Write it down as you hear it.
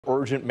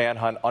urgent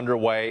manhunt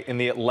underway in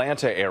the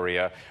Atlanta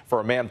area for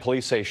a man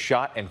police say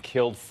shot and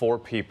killed 4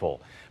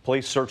 people.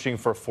 Police searching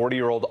for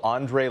 40-year-old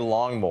Andre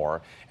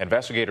Longmore,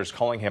 investigators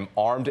calling him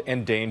armed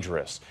and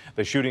dangerous.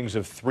 The shootings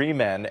of 3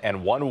 men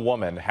and 1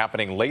 woman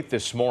happening late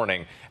this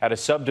morning at a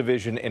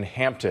subdivision in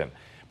Hampton.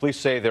 Police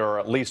say there are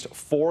at least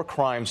 4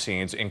 crime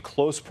scenes in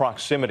close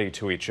proximity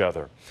to each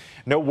other.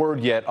 No word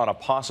yet on a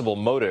possible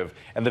motive,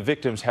 and the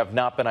victims have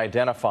not been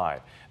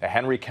identified. The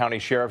Henry County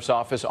Sheriff's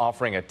Office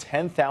offering a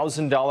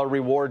 $10,000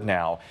 reward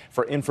now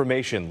for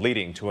information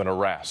leading to an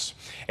arrest.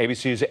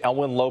 ABC's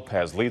Elwin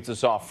Lopez leads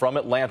us off from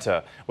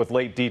Atlanta with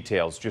late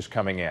details just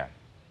coming in.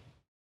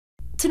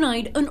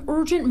 Tonight, an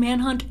urgent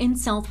manhunt in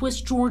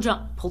Southwest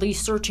Georgia.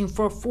 Police searching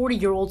for a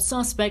 40-year-old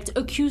suspect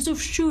accused of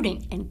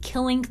shooting and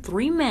killing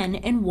 3 men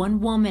and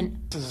 1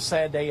 woman. This is a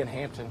sad day in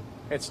Hampton.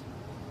 It's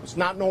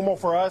not normal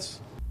for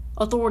us.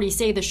 Authorities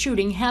say the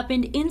shooting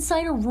happened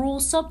inside a rural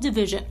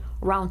subdivision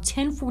around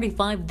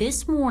 10:45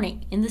 this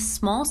morning in the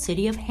small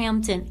city of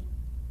Hampton.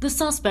 The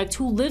suspect,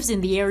 who lives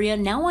in the area,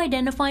 now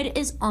identified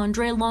as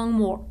Andre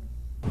Longmore.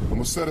 I'm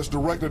going to set us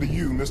directly to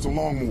you, Mr.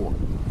 Longmore.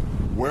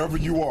 Wherever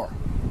you are,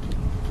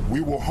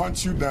 we will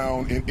hunt you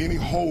down in any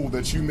hole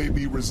that you may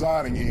be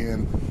residing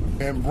in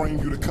and bring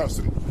you to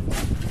custody.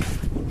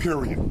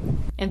 Period.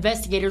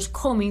 Investigators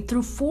combing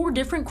through 4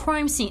 different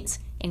crime scenes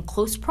in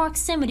close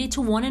proximity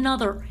to one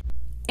another.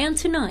 And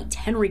tonight,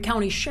 Henry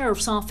County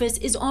Sheriff's Office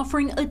is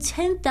offering a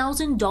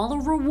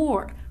 $10,000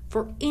 reward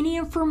for any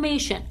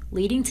information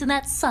leading to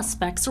that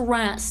suspect's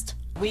arrest.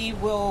 We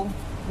will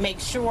make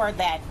sure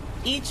that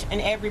each and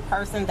every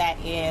person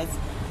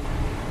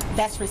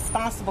that's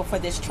responsible for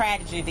this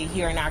tragedy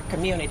here in our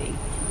community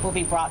will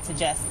be brought to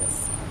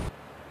justice.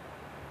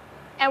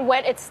 And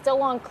Wet, it's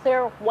still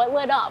unclear what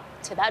led up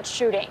to that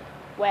shooting.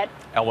 Wet.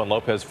 Elwin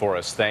Lopez for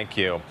us. Thank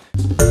you.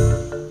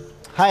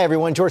 Hi,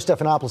 everyone. George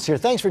Stephanopoulos here.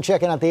 Thanks for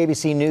checking out the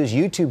ABC News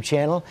YouTube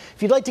channel.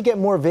 If you'd like to get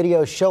more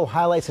videos, show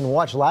highlights, and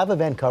watch live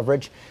event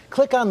coverage,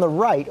 click on the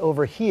right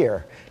over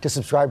here to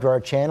subscribe to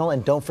our channel.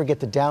 And don't forget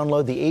to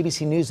download the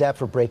ABC News app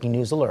for breaking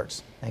news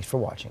alerts. Thanks for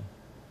watching.